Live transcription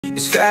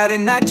It's Friday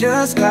night,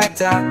 just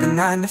clocked out the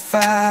 9 to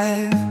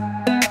 5.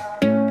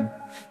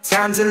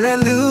 Time to let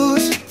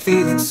loose,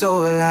 feeling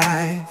so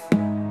alive.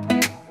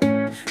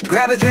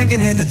 Grab a drink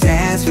and hit the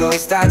dance floor,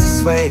 start to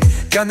sway.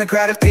 Join the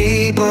crowd of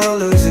people,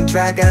 losing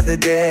track of the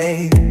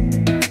day.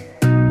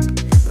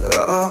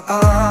 Oh,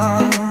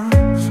 oh.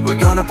 We're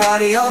gonna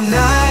party all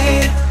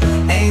night,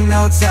 ain't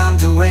no time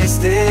to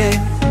waste it.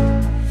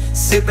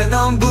 Sipping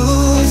on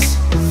booze,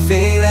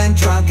 feeling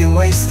drunk and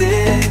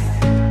wasted.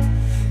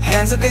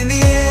 Hands up in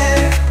the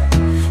air,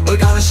 we're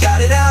gonna shout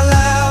it out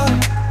loud.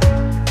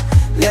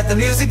 Let the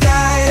music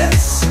guide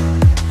us,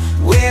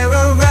 we're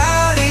a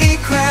rowdy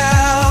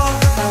crowd.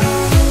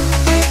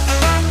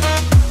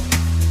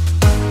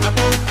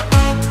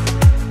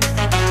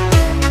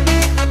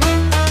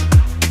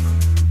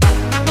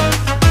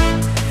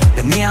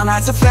 The neon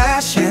lights are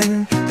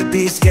flashing, the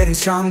beat's getting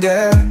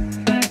stronger.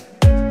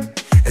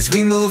 As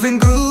we move and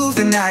groove,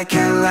 the night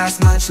can't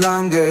last much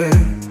longer.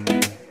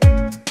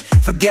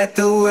 Forget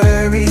the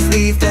worries,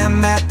 leave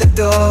them at the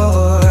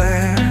door.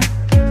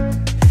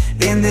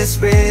 In this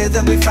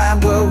rhythm we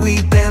find what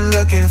we've been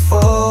looking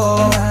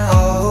for.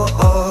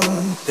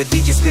 The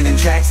DJ's spinning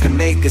tracks to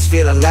make us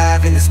feel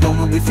alive. In this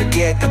moment we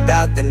forget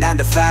about the 9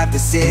 to 5. The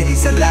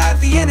city's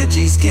alive, the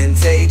energy's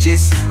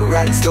contagious. We're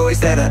writing stories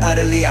that are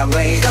utterly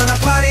outrageous. Gonna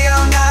party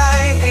all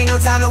night, ain't no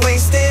time to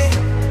waste it.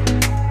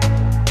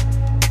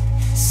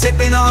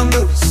 Sipping on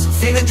booze,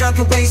 feeling drunk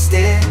and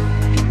wasted.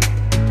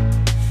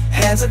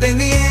 Hands up in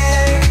the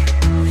air,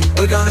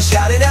 we're gonna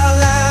shout it out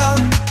loud.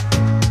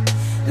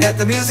 Let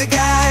the music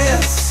guide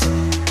us,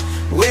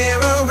 we're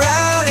a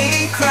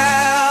rowdy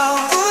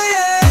crowd. Oh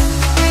yeah.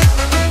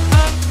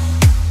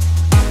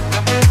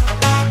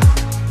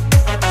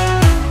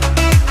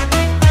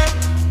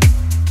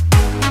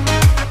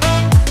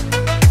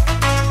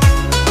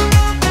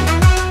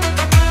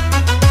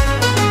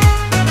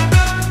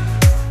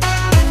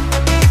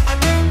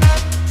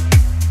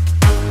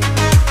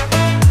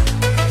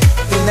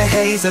 In the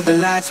haze of the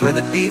lights where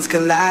the beats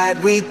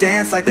collide, we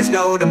dance like there's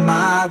no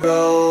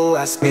tomorrow.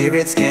 Our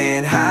spirits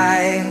can't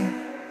hide.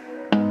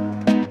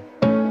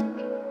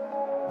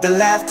 The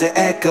laughter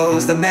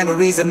echoes, the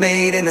memories are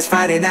made in this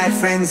Friday night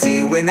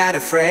frenzy. We're not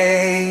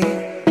afraid.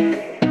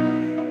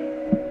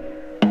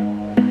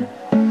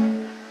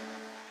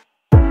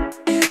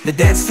 The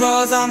dance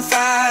floor's on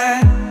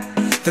fire,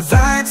 the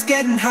vibe's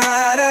getting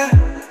hotter.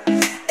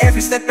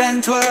 Every step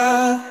and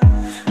twirl,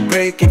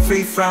 breaking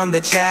free from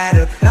the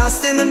chatter.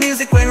 Lost in the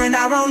music, we're in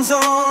our own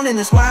zone. In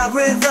this wild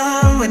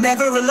rhythm, we're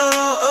never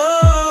alone.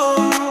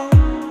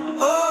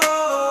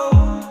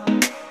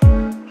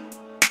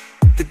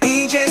 The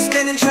DJ's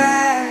spinning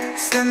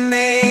tracks that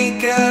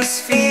make us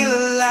feel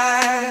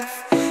alive.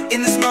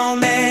 In this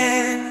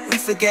moment, we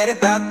forget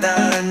about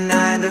the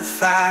 9 to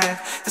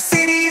 5. The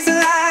city's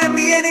alive,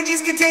 the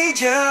energy's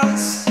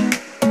contagious.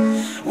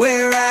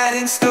 We're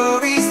writing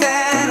stories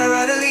that are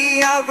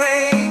utterly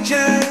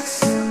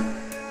outrageous.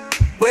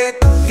 We're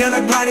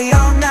gonna party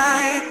all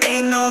night,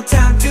 ain't no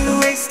time to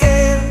waste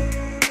it.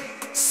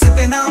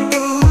 Sipping on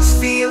booze,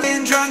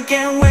 feeling drunk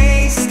and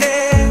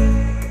wasted.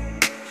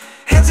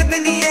 Hands up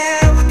in the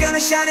air, we're gonna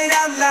shout it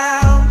out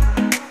loud.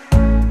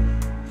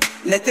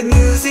 Let the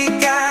music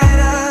guide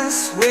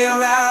us, we're a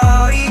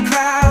rowdy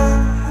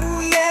crowd.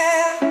 Ooh,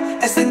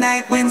 yeah. As the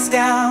night winds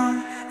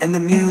down and the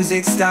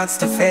music starts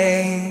to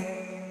fade,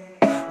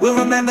 we'll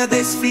remember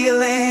this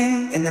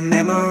feeling and the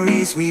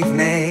memories we've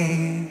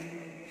made.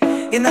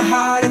 In the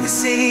heart of the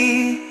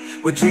city,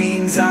 where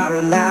dreams are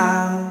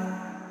allowed,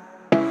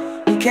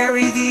 we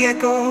carry the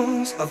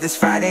echoes of this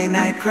Friday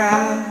night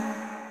crowd.